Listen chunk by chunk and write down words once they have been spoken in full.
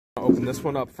Open this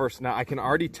one up first. Now I can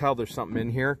already tell there's something in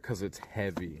here because it's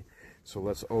heavy. So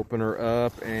let's open her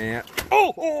up and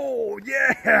oh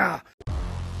yeah!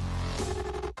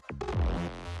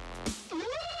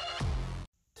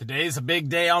 Today's a big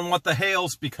day on What the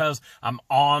Hales because I'm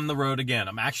on the road again.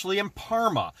 I'm actually in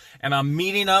Parma and I'm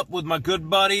meeting up with my good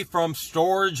buddy from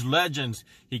Storage Legends.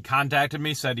 He contacted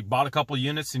me, said he bought a couple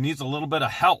units, he needs a little bit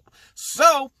of help.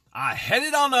 So I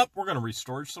headed on up. We're going to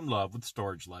restore some love with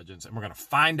Storage Legends and we're going to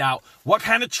find out what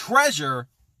kind of treasure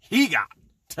he got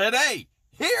today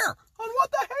here on What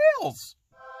the Hales.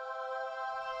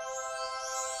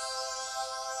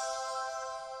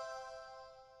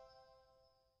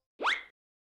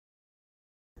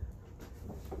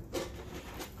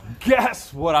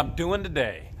 Guess what I'm doing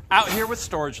today? Out here with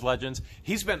Storage Legends.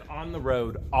 He's been on the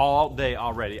road all day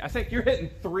already. I think you're hitting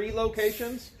 3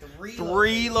 locations?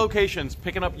 Three locations,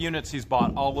 picking up units he's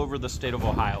bought all over the state of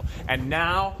Ohio. And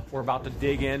now we're about to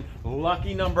dig in.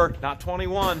 Lucky number, not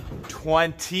 21,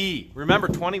 20. Remember,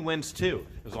 20 wins too,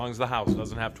 as long as the house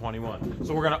doesn't have 21.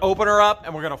 So we're going to open her up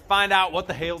and we're going to find out what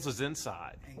the Hales is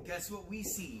inside. And guess what we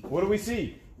see? What do we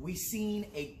see? We seen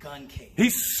a gun case. He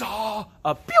saw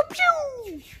a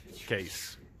pew-pew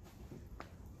case.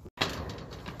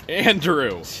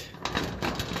 Andrew,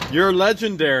 you're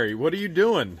legendary. What are you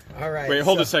doing? All right. Wait,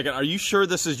 hold a second. Are you sure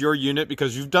this is your unit?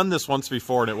 Because you've done this once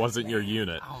before and it wasn't your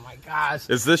unit. Oh my gosh.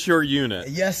 Is this your unit?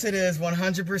 Yes, it is,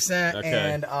 100%. Okay.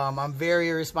 And I'm very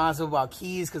irresponsible about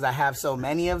keys because I have so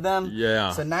many of them.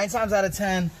 Yeah. So 9 times out of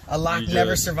 10, a lock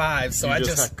never survives. So I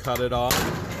just cut it off.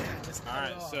 All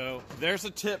right, so there's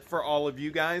a tip for all of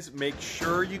you guys. Make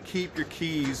sure you keep your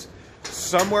keys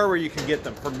somewhere where you can get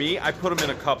them. For me, I put them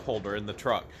in a cup holder in the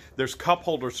truck. There's cup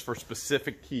holders for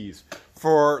specific keys.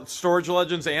 For Storage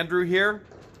Legends Andrew here,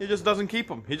 he just doesn't keep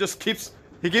them. He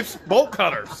keeps bolt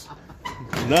cutters.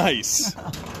 Nice.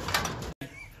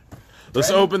 Let's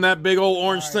open that big old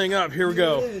orange thing up. Here we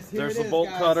go. There's the bolt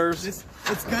cutters.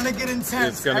 It's gonna get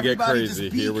intense. It's gonna get crazy.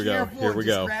 Here we go. Here we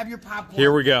go. Grab your popcorn.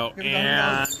 Here we go.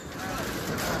 And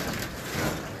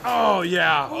oh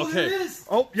yeah. Okay.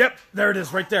 Oh yep. There it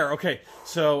is, right there. Okay.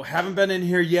 So haven't been in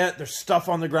here yet. There's stuff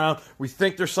on the ground. We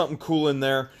think there's something cool in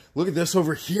there. Look at this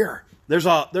over here. There's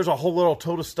a whole little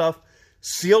tote of stuff.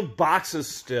 Sealed boxes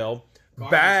still.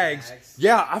 Bags.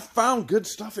 Yeah, I found good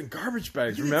stuff in garbage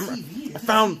bags. Remember? I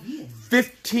found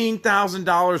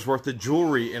 $15,000 worth of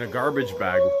jewelry in a garbage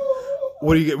bag.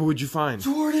 What would you find?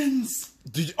 Jordans.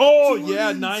 Did you, oh Jordans.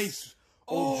 Yeah, nice.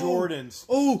 Oh, Jordans.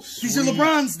 Oh, these are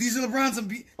LeBrons. These are LeBrons.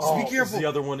 Be careful. The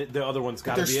other one's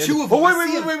got to be in. There's 2 of them.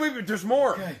 Oh wait. There's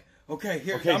more. Okay,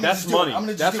 here. Okay, that's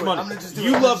money. That's money.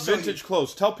 You love vintage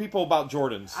clothes. Tell people about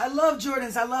Jordans. I love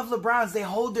Jordans. I love LeBrons. They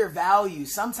hold their value.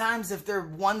 Sometimes if they're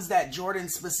ones that Jordan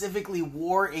specifically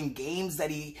wore in games that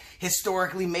he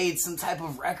historically made some type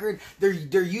of record, they're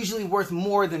usually worth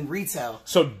more than retail.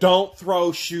 So don't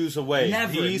throw shoes away.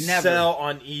 Never. These sell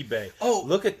on eBay. Oh,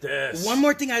 look at this. One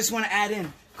more thing I just want to add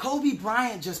in. Kobe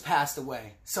Bryant just passed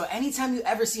away. So anytime you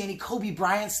ever see any Kobe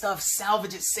Bryant stuff,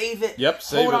 salvage it, save it,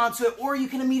 hold on to it, or you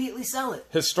can immediately sell it.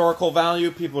 Historical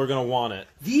value, people are going to want it.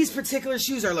 These particular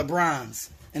shoes are LeBron's,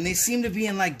 and they seem to be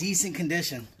in like decent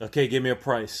condition. Okay, give me a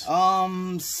price.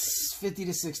 50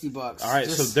 to 60 bucks. All right,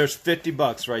 so there's 50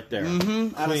 bucks right there.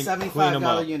 Mm-hmm. Out of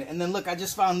 $75 unit. And then look, I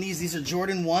just found these. These are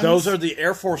Jordan 1s. Those are the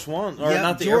Air Force Ones. Or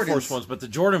not the Air Force Ones, but the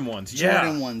Jordan ones. Yeah.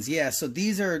 Jordan ones, yeah. So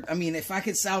these are, I mean, if I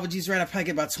could salvage these right, I'd probably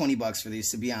get about 20 bucks for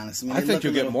these, to be honest. I think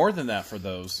you'll get more than that for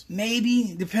those.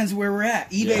 Maybe. Depends where we're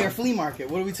at. eBay or flea market.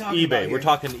 What are we talking about eBay. here? We're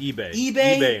talking eBay.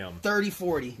 eBay them. 30,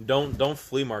 40. Don't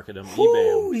flea market them.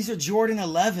 eBay them. These are Jordan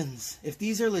 11s. If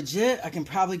these are legit, I can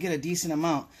probably get a decent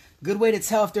amount. Good way to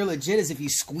tell if they're legit is if you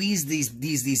squeeze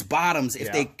these bottoms.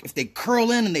 If they curl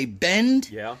in and they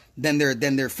bend, then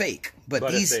they're fake.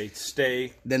 But these, if they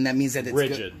stay, then that means that it's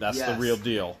rigid. Good. That's the real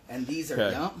deal. And these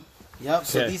are yep.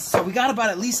 So we got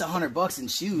about at least $100 in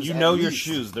shoes. You know your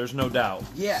shoes. There's no doubt.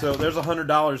 Yeah. So there's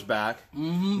 $100 back.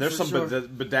 There's some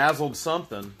bedazzled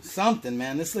something. Something,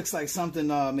 man. This looks like something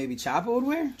maybe Chapo would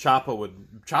wear.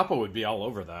 Chapo would be all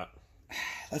over that.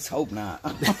 Let's hope not.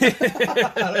 I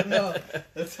don't know.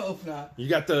 Let's hope not. You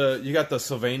got the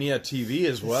Sylvania TV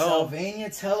as well. Sylvania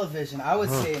television. I would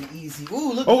say an easy.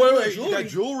 Ooh, look. Oh wait, you got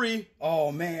jewelry.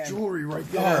 Oh man, jewelry right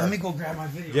there. Let me go grab my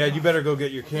video. Yeah, you better go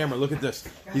get your camera. Look at this.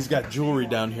 He's got jewelry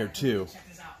down here too.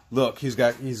 Look, he's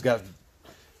got. Look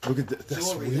at this.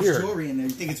 That's weird. There's jewelry in there.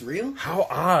 You think it's real? How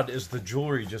odd is the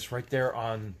jewelry just right there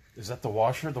on? Is that the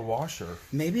washer? The washer.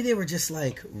 Maybe they were just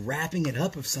like wrapping it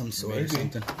up of some sort or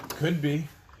something. Could be.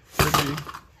 Could be.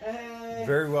 Hey.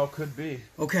 Very well could be.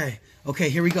 Okay. Okay,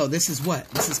 here we go. This is what?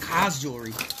 This is Kaz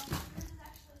jewelry.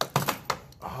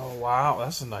 Oh, wow.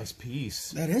 That's a nice piece.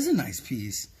 That is a nice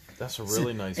piece. That's a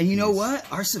really nice piece. And you know what?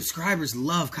 Our subscribers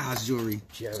love Cos jewelry.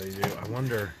 Yeah, they do. I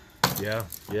wonder. Yeah.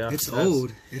 It's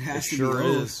old. It has to be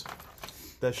old. Is.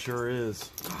 That sure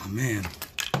is. Oh, man.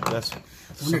 I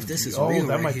wonder if this is real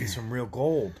that right might here. be some real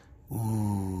gold.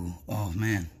 Ooh. Oh,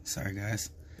 man. Sorry, guys.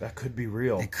 That could be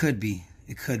real. It could be.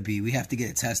 It could be. We have to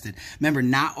get it tested. Remember,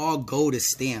 not all gold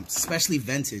is stamped, especially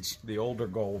vintage. The older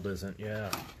gold isn't,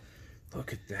 yeah.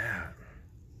 Look at that.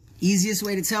 Easiest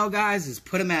way to tell, guys, is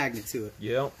put a magnet to it.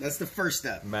 Yep. That's the first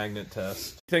step. Magnet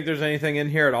test. Think there's anything in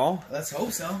here at all? Let's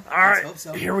hope so. All right. Let's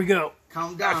hope so. Here we go.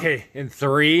 Count down. Okay, in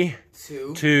 3,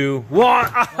 2, 2,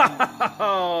 1.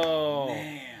 Oh,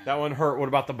 man. That one hurt. What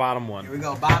about the bottom one? Here we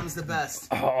go. Bottom's the best.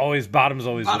 Bottom's always Bottom's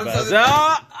the best. the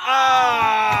best.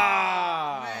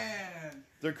 Man.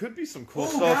 There could be some cool Oh,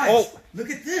 stuff. guys,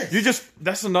 look at this.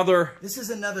 That's another. This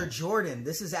is another Jordan.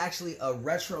 This is actually a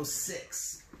Retro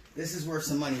 6. This is worth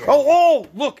some money. Right Oh,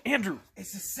 look, Andrew.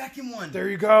 It's the second one. There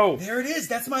you go. There it is.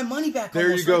 That's my money back.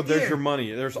 There you go. Right There's your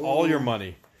money. There's all your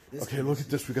money. This Okay, look at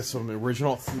this. We got some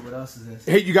original. Let's see, what else is this?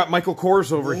 Hey, you got Michael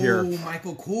Kors over here.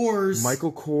 Michael Kors.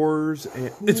 Michael Kors. And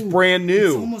it's brand new.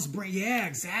 It's almost brand. Yeah,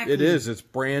 exactly. It is. It's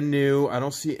brand new. I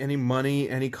don't see any money,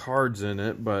 any cards in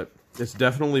it, but it's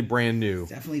definitely brand new.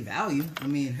 Definitely value. I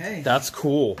mean, hey. That's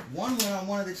cool. One went on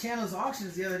one of the channel's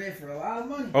auctions the other day for a lot of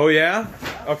money. Oh, yeah?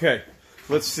 Okay.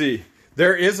 Let's see.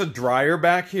 There is a dryer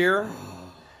back here,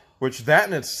 which that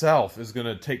in itself is going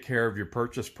to take care of your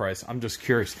purchase price. I'm just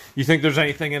curious. You think there's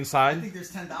anything inside? I think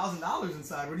there's $10,000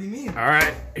 inside. What do you mean? All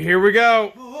right. Here we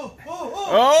go.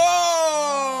 Oh!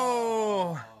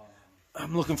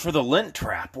 I'm looking for the lint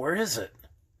trap. Where is it?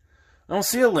 I don't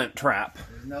see a lint trap.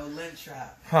 There's no lint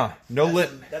trap. Huh. No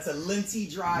lint. That's a linty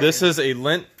dryer. This is a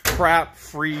lint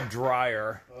trap-free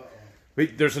dryer.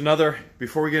 Wait, there's another,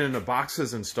 before we get into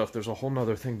boxes and stuff, there's a whole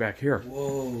nother thing back here.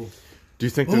 Whoa. Do you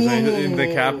think there's anything in the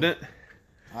cabinet?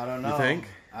 I don't know. You think?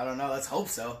 I don't know. Let's hope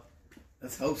so.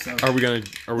 Let's hope so. Are we gonna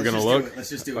look? Let's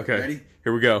just do it. Okay. Ready?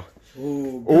 Here we go.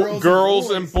 Ooh, girls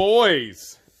and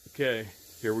boys. Okay,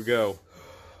 here we go.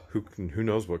 Who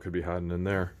knows what could be hiding in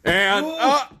there? And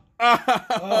no,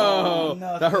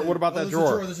 that hurt. What about that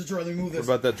drawer? There's a drawer. Let me move this.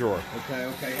 What about that drawer? Okay.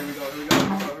 Here we go.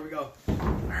 Here we go. All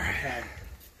right. Okay.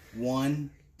 1,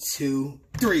 2,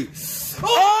 3.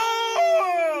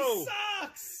 Oh!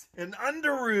 Sucks. And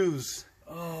underoos.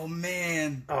 Oh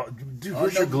man. Oh, dude,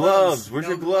 where's your gloves? Where's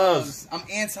your gloves? I'm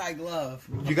anti-glove.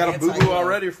 You got a boo-boo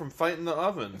already from fighting the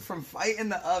oven. From fighting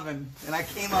the oven, and I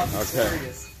came out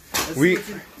victorious. Okay.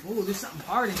 Ooh, there's something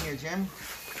hard in here, Jim.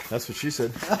 That's what she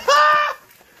said. Wow.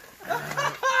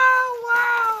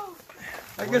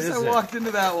 I guess I walked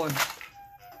into that one.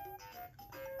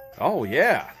 Oh,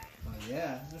 yeah. Oh,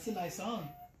 yeah. That's a nice song.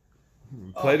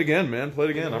 Play it again, man. Play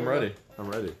it again. I'm ready.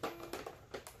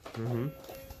 Mm-hmm.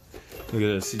 Look at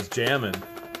this. He's jamming.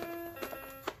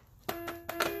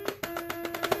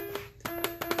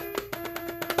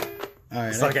 All right,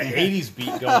 it's like an 80s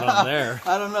beat going on there.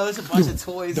 I don't know. There's a bunch of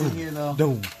toys in here,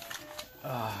 though.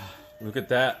 Look at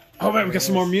that. Oh, man, we got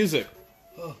some more music.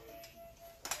 Oh.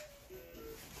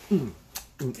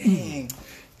 Dang.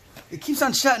 It keeps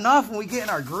on shutting off when we get in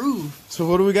our groove. So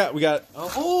what do we got? We got...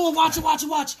 Oh, watch it.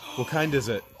 What kind is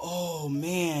it? Oh,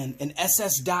 man. An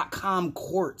SS.com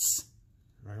quartz.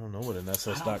 I don't know what an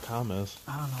SS.com is.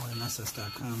 I don't know what an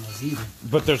SS.com is either.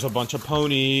 But there's a bunch of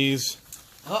ponies.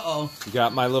 Uh-oh. You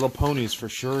got My Little Ponies for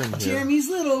sure in here. Jeremy's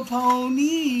Little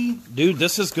Pony. Dude,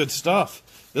 this is good stuff.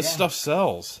 This stuff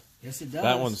sells. Yes, it does.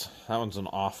 That one's an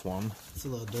off one. It's a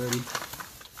little dirty.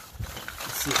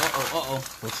 Let's see. Uh-oh.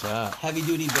 What's that? Heavy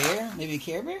Duty Bear? Maybe a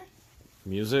Care Bear?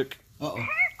 Music. Uh-oh.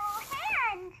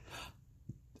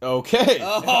 Okay.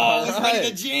 Oh, I was ready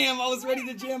to jam. I was ready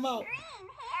to jam out.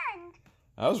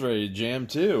 I was ready to jam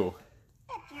too.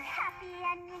 If you're happy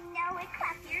and you know it,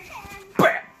 clap your hands.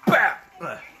 Bap, bap. If you're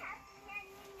happy and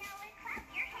you know it, clap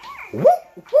your hands. Woo,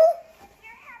 woo.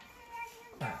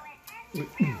 If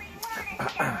you're happy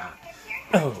and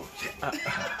you know it, and you really want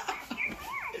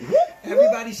it,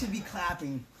 Everybody should be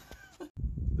clapping.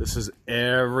 This is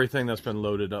everything that's been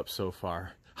loaded up so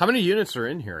far. How many units are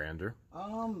in here, Andrew?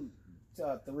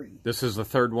 3. This is the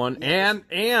third one,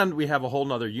 and we have a whole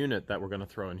nother unit that we're going to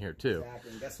throw in here too.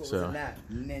 Exactly. Guess what was in that?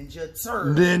 Ninja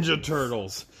Turtles. Ninja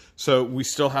Turtles. So we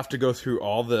still have to go through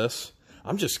all this.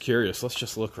 I'm just curious. Let's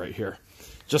just look right here,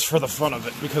 just for the fun of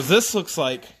it, because this looks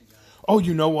like. Oh,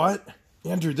 you know what,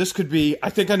 Andrew? This could be. I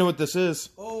think I know what this is.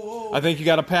 Oh. I think you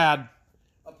got a pad.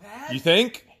 A pad? You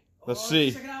think? Let's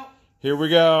see. Check it out. Here we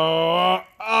go.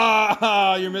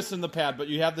 Ah, you're missing the pad, but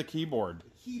you have the keyboard.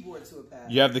 Keyboard to a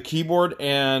pad. You have the keyboard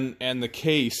and the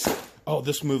case. Oh,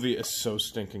 this movie is so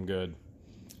stinking good.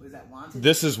 Was that Wanted?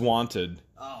 This is Wanted.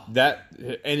 Oh. That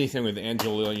anything with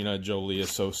Angelina Jolie is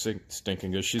so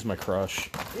stinking good. She's my crush.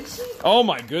 Is she? Oh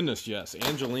my goodness, yes,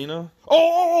 Angelina.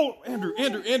 Oh, Andrew,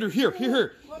 here.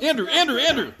 Andrew,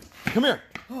 come here.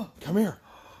 Come here.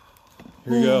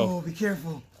 Here you go. Oh, be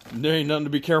careful. There ain't nothing to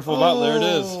be careful about. There it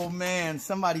is. Oh man,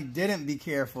 somebody didn't be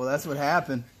careful. That's what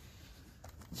happened.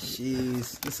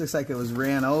 Jeez, this looks like it was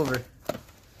ran over.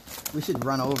 We should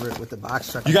run over it with the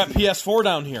box truck. You got PS4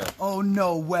 down here. Oh,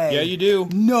 no way. Yeah, you do.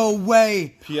 No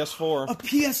way. PS4. A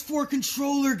PS4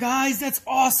 controller, guys. That's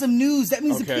awesome news. That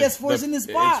means the PS4 is in this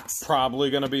box. It's probably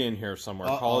going to be in here somewhere.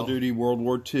 Call of Duty World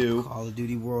War II. Call of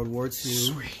Duty World War II.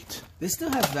 Sweet. This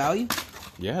still has value.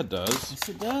 Yeah, it does. Yes,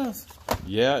 it does.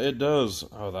 Yeah, it does.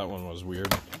 Oh, that one was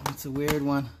weird. It's a weird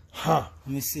one. Huh.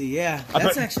 Let me see. Yeah,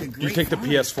 that's actually a great. Do you think find. the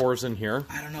PS4 is in here?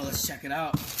 I don't know. Let's check it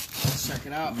out.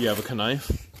 You have a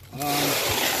knife? No,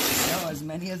 as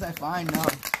many as I find, no.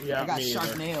 Yeah, I got me sharp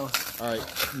either. nails. All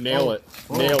right, nail it.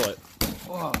 Nail it.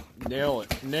 Oh, Nail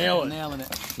it. Nail it. nailing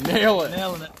it. Nail it.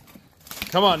 Nailing it.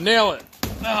 Come on, nail it.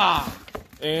 Ah.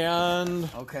 And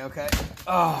Okay.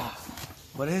 Ah.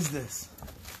 What is this?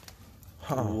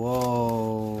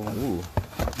 Whoa. ooh.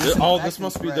 Disinfectant This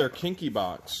must be spray. their kinky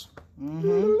box.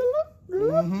 And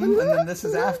then this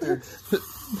is after.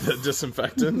 The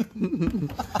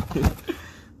disinfectant.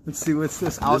 Let's see, what's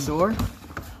this? Outdoor?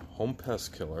 Home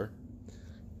pest killer.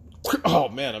 Oh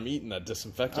man, I'm eating that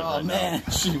disinfectant right man.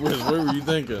 now. Gee whiz, what were you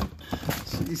thinking?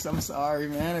 Jeez, I'm sorry,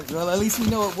 man. Well, at least we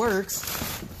know it works.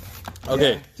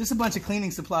 Okay. Yeah, just a bunch of cleaning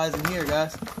supplies in here,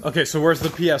 guys. Okay, so where's the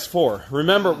PS4?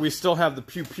 Remember, we still have the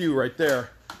pew pew right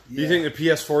there. Do you think the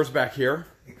PS4's back here?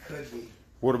 It could be.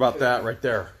 What about that right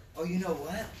there? Oh, you know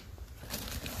what?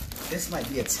 This might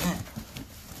be a tent.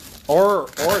 Or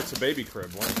it's a baby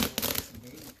crib. One.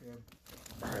 Baby crib.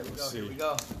 All right, let's see. Here we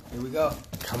go. Here we go.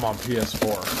 Come on,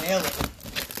 PS4. Nail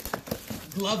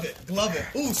it. Glove it. Glove it.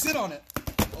 Ooh, sit on it.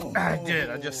 Oh, I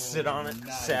did. I just sit on it,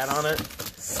 nice. sat on it.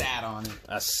 Sat on it.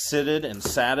 I sitted and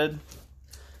satted.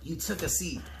 You took a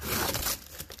seat.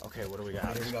 Okay, what do we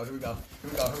got? Here we go. Here we go. Here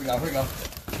we go. Here we go. Here we go.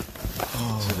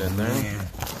 Is it in there? Man.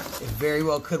 It very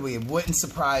well could be. It wouldn't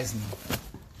surprise me.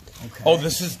 Okay. Oh,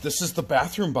 this is the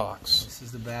bathroom box. This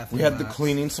is the bathroom. We had the box.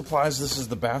 cleaning supplies. This is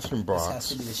the bathroom This box. has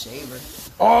to be the shaver.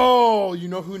 Oh, you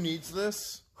know who needs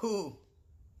this? Who?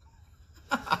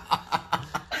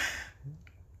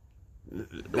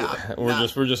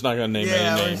 We're just not gonna name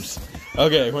Yeah, any names.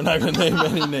 Okay, we're not gonna name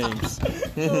any names.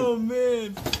 Oh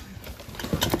man.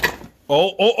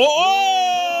 Oh!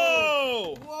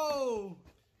 Whoa.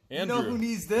 Andrew. You know who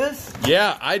needs this?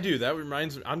 Yeah, I do. That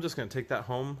reminds me. I'm just gonna take that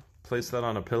home, place that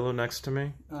on a pillow next to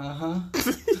me.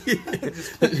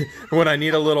 When I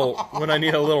need a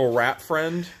little rat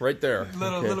friend, right there.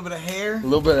 Little bit of hair. A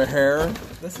little bit of hair.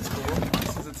 This is cool.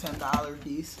 This is a $10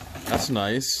 piece. That's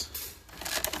nice.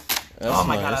 Oh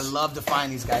my god, I love to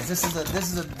find these guys. This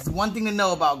is one thing to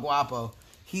know about Guapo.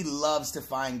 He loves to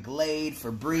find Glade,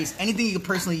 Febreze, anything he could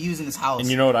personally use in his house. And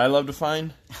you know what I love to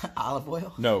find? Olive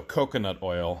oil? No, coconut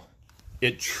oil.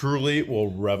 It truly will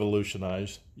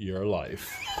revolutionize your life.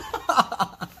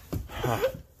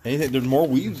 Anything? There's more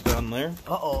weaves down there.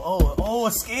 Oh,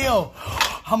 a scale.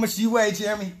 How much do you weigh,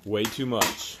 Jeremy? Way too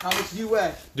much. How much do you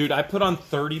weigh? Dude, I put on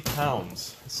 30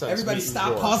 pounds. Everybody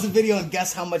stop, pause the video, and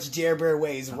guess how much Jer Bear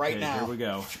weighs right now. Here we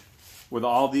go. With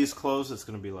all these clothes, it's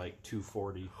going to be like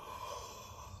 240.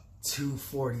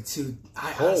 242.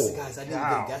 Honestly, guys, I didn't even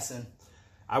get a guess in.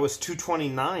 I was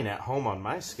 229 at home on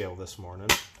my scale this morning.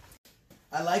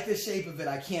 I like the shape of it,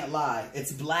 I can't lie.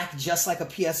 It's black just like a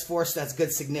PS4, so that's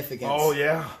good significance. Oh,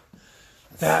 yeah.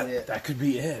 That could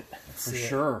be it. For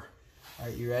sure. All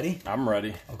right, you ready? I'm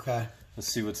ready. Okay. Let's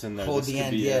see what's in there. Hold the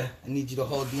end, yeah. I need you to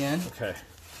hold the end. Okay.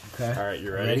 Okay. All right,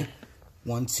 you ready?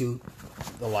 1, 2,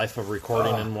 The life of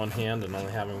recording in one hand and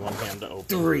only having one hand to open.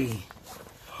 3.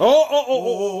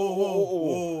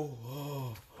 Oh!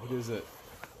 What is it?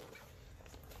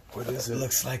 What is It it?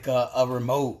 looks like a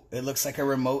remote. It looks like a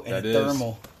remote and a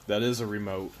thermal. That is a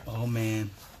remote. Oh,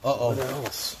 man. Uh-oh. What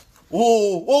else?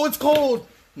 Oh, it's cold.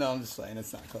 No, I'm just saying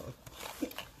it's not cold.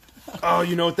 Oh,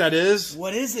 you know what that is?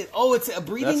 What is it? Oh, it's a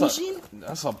breathing machine?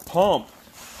 That's a pump.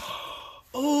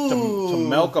 Ooh. To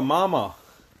milk a mama.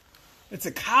 It's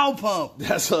a cow pump.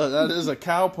 That is a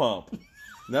cow pump.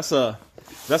 That's a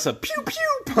pew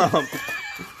pew pump.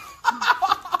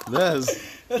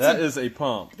 That is a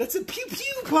pump. That's a pew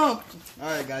pew pump. All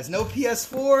right, guys. No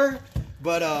PS4,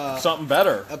 but something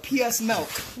better. a PS milk.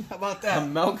 How about that? A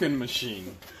milking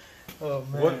machine. Oh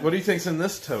man. What do you think's in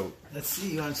this tote? Let's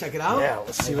see. You want to check it out? Yeah,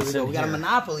 let's see what's in We got a here.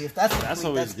 Monopoly. If that's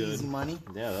Always that's good. easy money.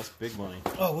 Yeah, that's big money.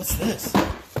 Oh, what's this?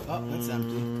 Oh, that's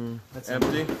empty. That's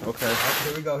Empty? Okay. Oh,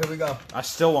 here we go. Here we go. I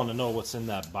still want to know what's in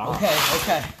that box. Okay.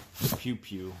 Okay. Pew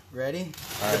pew. Ready? All right,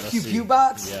 The let's pew see. pew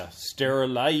box. Yeah.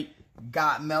 Sterilite.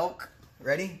 Got milk.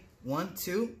 Ready? 1,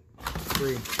 2,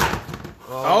 3.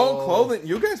 Oh, clothing.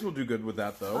 You guys will do good with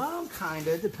that, though.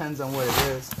 Kinda. It depends on what it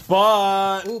is.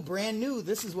 But Oh, brand new.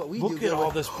 This is what we do. look at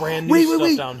all this brand new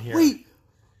stuff down here. Wait.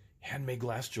 Handmade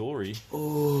glass jewelry.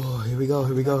 Oh, here we go.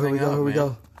 Here we go. Here we go. Here we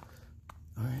go.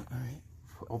 All right. All right.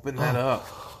 Open that up.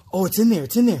 Oh, it's in there.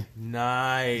 It's in there.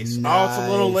 Nice. Oh, it's a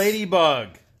little Nice. ladybug.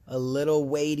 A little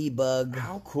weighty bug.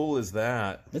 How cool is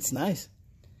that? It's nice.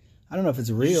 I don't know if it's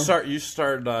real. You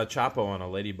started Chapo on a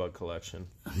ladybug collection.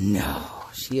 No,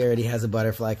 she already has a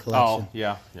butterfly collection. Oh,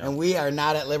 yeah. And we are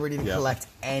not at liberty to collect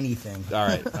anything. All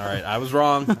right. I was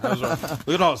wrong. Look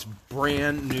at all this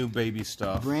brand new baby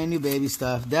stuff. Brand new baby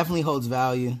stuff. Definitely holds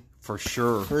value. For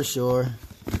sure. For sure.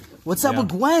 What's up Yeah. with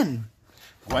Gwen?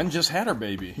 Gwen just had her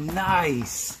baby.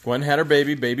 Nice. Gwen had her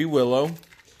baby Willow.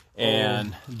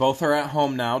 And both are at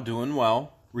home now, doing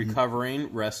well,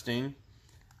 recovering, resting.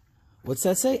 What's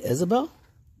that say? Isabel?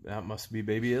 That must be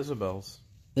baby Isabel's.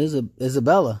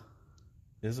 Isabella.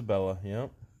 Isabella,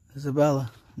 yep.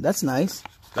 Isabella. That's nice.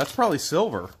 That's probably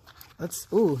silver.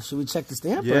 Ooh, should we check the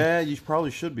stamp? Yeah, you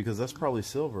probably should because that's probably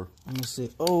silver. Let me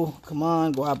see. Oh, come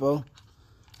on, Guapo.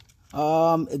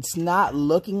 It's not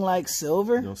looking like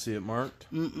silver. You don't see it marked?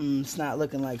 It's not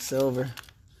looking like silver.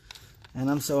 And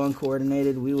I'm so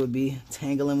uncoordinated, we would be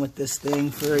tangling with this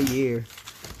thing for a year.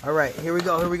 All right, here we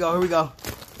go, here we go, here we go.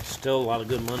 Still a lot of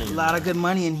good money. A lot of good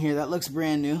money in here. That looks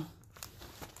brand new.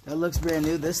 That looks brand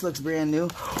new. This looks brand new.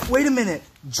 Wait a minute.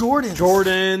 Jordans.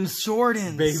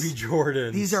 Jordans. Baby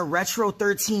Jordans. These are retro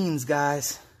 13s,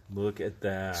 guys. Look at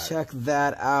that. Check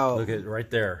that out. Look at right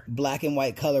there. Black and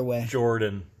white colorway.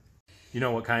 Jordan. You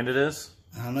know what kind it is?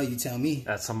 I don't know. You tell me.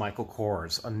 That's a Michael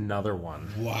Kors. Another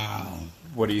one. Wow.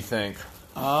 What do you think?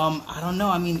 I don't know.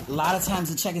 I mean, a lot of times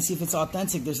to check and see if it's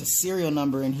authentic, there's a serial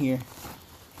number in here.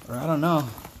 Or I don't know.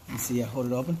 Let's see. Hold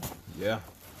it open. Yeah.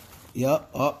 Yep.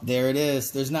 Oh, there it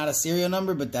is. There's not a serial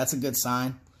number, but that's a good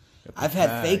sign. I've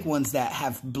had fake ones that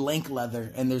have blank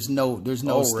leather and there's no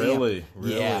Oh, stamp. really?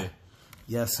 Yeah.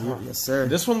 Yes, sir. Yes, sir.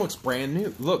 This one looks brand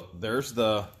new. Look, there's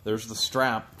the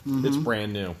strap. It's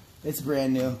brand new. It's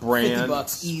brand new. Brand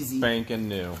 $50 easy. spanking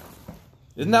new.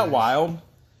 Isn't that wild?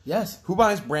 Yes. Who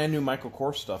buys brand new Michael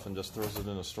Kors stuff and just throws it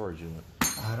in a storage unit?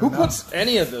 Who Puts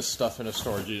any of this stuff in a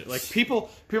storage unit? Like people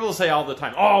say all the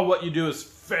time, "Oh, what you do is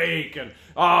fake," and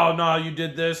 "Oh no, you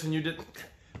did this and you did."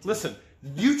 Listen,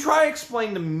 you try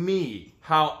explain to me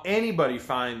how anybody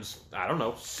finds, I don't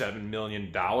know, $7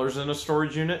 million in a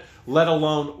storage unit, let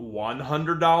alone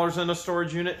 $100 in a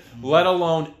storage unit, let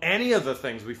alone any of the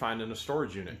things we find in a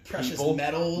storage unit. Precious People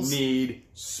metals. need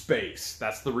space.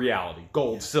 That's the reality.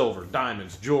 Gold, silver,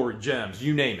 diamonds, jewelry, gems,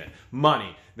 you name it.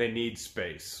 Money. They need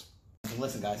space.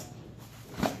 Listen, guys.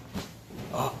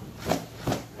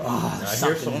 I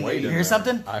hear some weight in You there. hear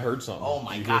something? I heard something. Oh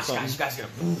my You hear gosh, something? guys, you guys are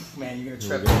gonna man, you're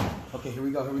gonna trip. Okay, here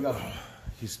we go, here we go.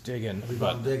 He's digging.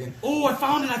 I'm digging. Oh, I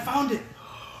found it.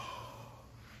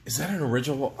 Is that an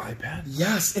original iPad?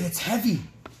 Yes, and it's heavy.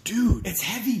 Dude. It's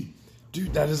heavy.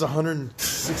 Dude, that is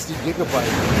 160 gigabytes.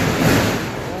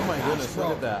 Oh my goodness, bro.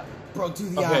 look at that. Bro, do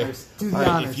the honors. Do the All right,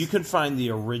 honors. if you can find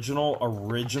the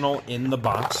original in the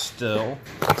box still,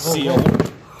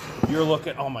 sealed, you're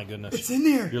looking, oh my goodness. It's in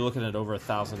there. You're looking at over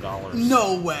 $1,000.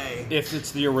 No way. If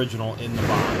it's the original in the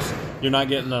box. You're not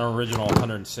getting an original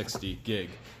 160 gig.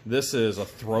 This is a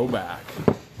throwback.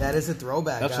 That is a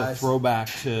throwback, That's guys. a throwback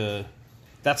to...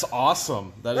 That's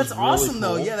awesome. That's really awesome, cool.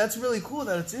 though. Yeah, that's really cool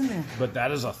that it's in there. But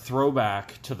that is a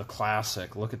throwback to the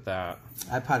classic. Look at that.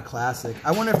 iPod Classic.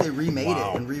 I wonder if they remade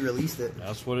Wow. it and re-released it.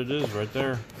 That's what it is right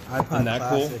there. iPod Isn't that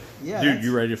Classic. cool? Yeah. Dude, that's-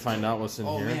 you ready to find out what's in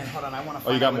Oh here? man, hold on. I want to find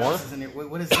Oh, you got out what more? else is in here.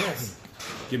 What is this?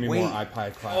 Give me Wait. more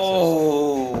iPod classics.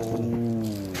 Oh.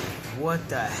 What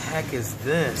the heck is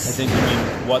this? I think you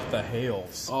mean what the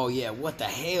Hales. Oh yeah, what the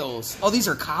Hales? Oh, these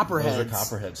are Copperheads. Those are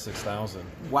Copperhead 6000.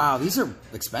 Wow, these are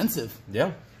expensive.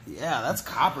 Yeah. Yeah, that's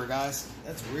copper, guys.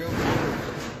 That's real copper.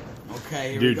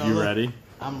 Okay, here Dude, we go. you Look. ready?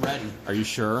 I'm ready. Are you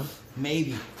sure?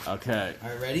 Maybe. Okay. All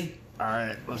right, ready? All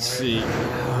right, let's see.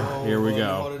 Here we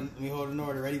go. Let me hold it in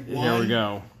order. Ready? Here we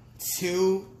go.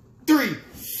 2, 3.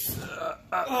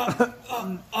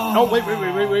 Oh, wait.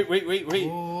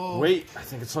 Wait, I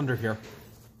think it's under here.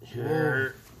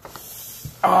 Here.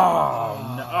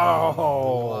 Oh, no.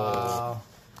 Wow.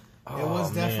 It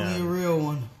was definitely a real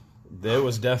one. It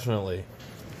was definitely.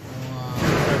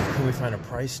 Can we find a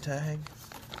price tag?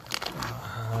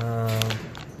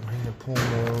 Magnet pull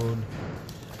mode.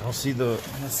 I don't see the.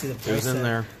 Let's see the price. It was in tag.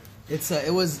 there.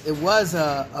 It was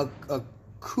a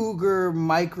Cougar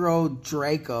Micro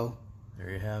Draco. There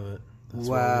you have it. That's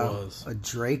Wow, what it was. a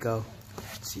Draco.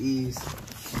 Jeez.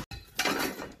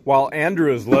 While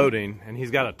Andrew is loading, and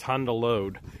he's got a ton to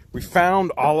load, we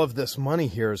found all of this money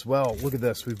here as well. Look at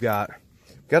this. We've got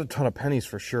a ton of pennies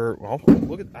for sure. Well,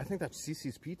 look at, I think that's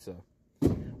Cece's Pizza.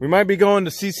 We might be going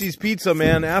to Cece's Pizza,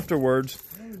 man, afterwards.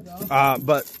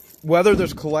 But whether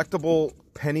there's collectible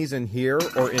pennies in here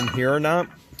or not,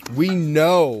 we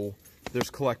know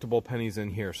there's collectible pennies in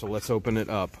here. So let's open it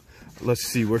up. Let's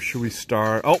see, where should we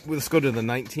start? Oh, let's go to the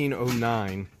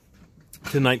 1909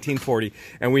 to 1940,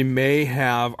 and we may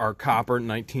have our copper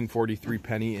 1943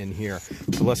 penny in here.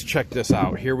 So let's check this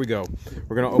out. Here we go.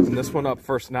 We're gonna open this one up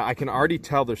first. Now I can already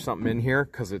tell there's something in here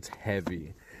because it's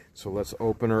heavy. So let's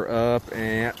open her up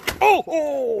and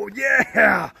oh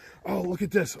yeah! Oh, look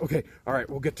at this. Okay, all right,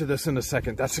 we'll get to this in a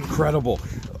second. That's incredible.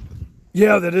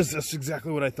 Yeah, that's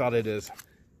exactly what I thought it is.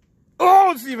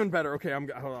 Oh, it's even better. Okay,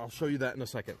 I'll show you that in a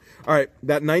second. All right,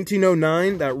 that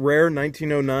 1909, that rare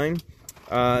 1909,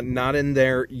 not in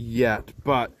there yet,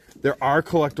 but there are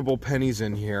collectible pennies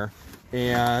in here.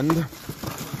 And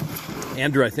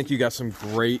Andrew, I think you got some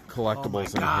great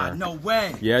collectibles in here. No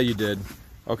way. Yeah, you did.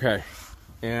 Okay,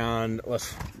 and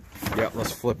let's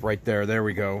flip right there. There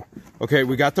we go. Okay,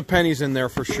 we got the pennies in there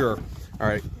for sure. All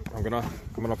right, I'm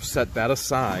gonna set that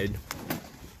aside.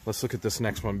 Let's look at this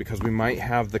next one because we might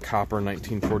have the copper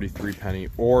 1943 penny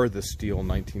or the steel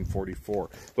 1944.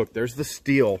 Look, there's the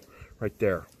steel right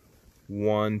there.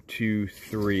 1, 2,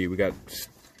 3. We got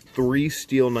 3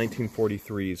 steel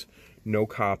 1943s, no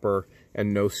copper,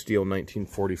 and no steel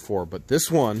 1944. But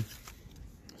this one,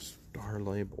 star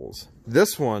labels.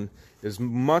 This one is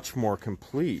much more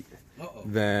complete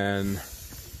than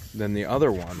the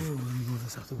other one.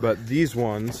 But these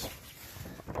ones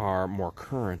are more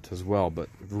current as well, but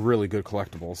really good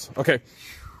collectibles. Okay,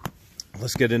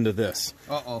 let's get into this.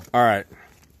 All right,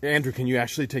 Andrew, can you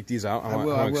actually take these out? I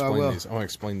want to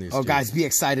explain these. Oh, guys, be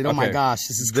excited. Oh my gosh,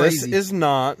 this is crazy. This is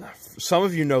not, some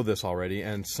of you know this already,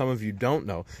 and some of you don't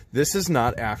know. This is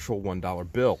not actual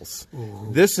 $1 bills. Ooh.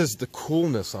 This is the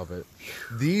coolness of it.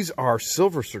 These are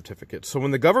silver certificates. So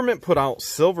when the government put out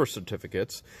silver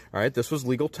certificates, all right, this was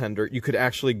legal tender, you could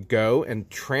actually go and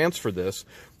transfer this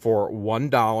for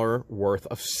 $1 worth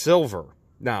of silver.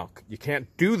 Now, you can't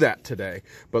do that today,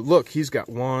 but look, he's got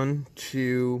 1,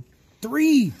 2,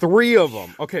 3 of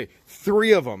them. Okay,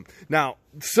 3 of them. Now,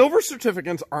 silver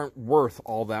certificates aren't worth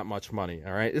all that much money,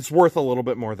 all right? It's worth a little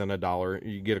bit more than $1.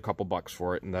 You get a couple bucks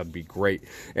for it, and that'd be great.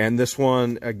 And this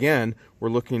one, again, we're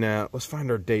looking at, let's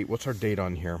find our date. What's our date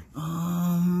on here?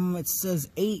 It says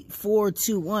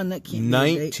 8421. That can't be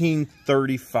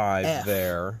 1935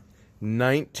 there.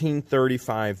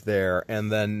 1935 there,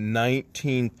 and then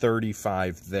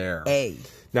 1935 there.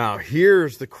 Now,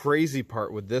 here's the crazy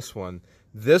part with this one.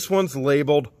 This one's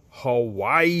labeled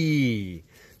Hawaii.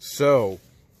 So,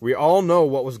 we all know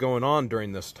what was going on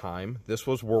during this time. This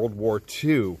was World War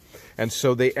II. And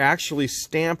so they actually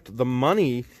stamped the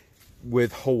money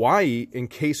with Hawaii in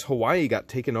case Hawaii got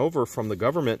taken over from the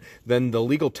government, then the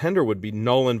legal tender would be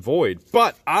null and void.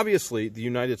 But obviously the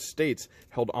United States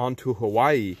held on to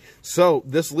Hawaii. So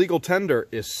this legal tender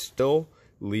is still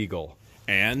legal.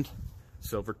 And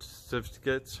silver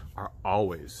certificates are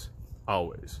always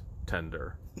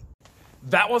tender.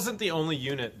 That wasn't the only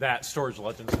unit that Storage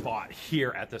Legends bought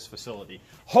here at this facility.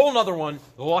 Whole nother one,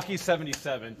 the Lucky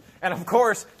 77. And of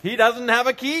course, he doesn't have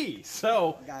a key.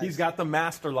 So he's got the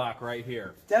master lock right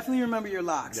here. Definitely remember your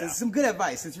locks. Yeah. It's some good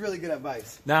advice. It's really good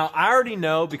advice. Now, I already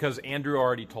know because Andrew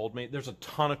already told me there's a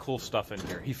ton of cool stuff in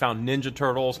here. He found Ninja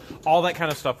Turtles, all that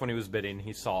kind of stuff when he was bidding.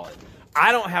 He saw it.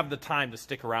 I don't have the time to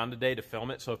stick around today to film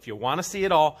it. So if you want to see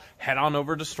it all, head on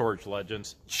over to Storage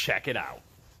Legends. Check it out.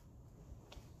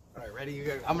 All right, ready?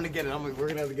 I'm going to get it. We're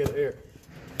going to have to get it here.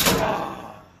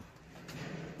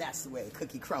 That's the way a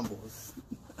cookie crumbles.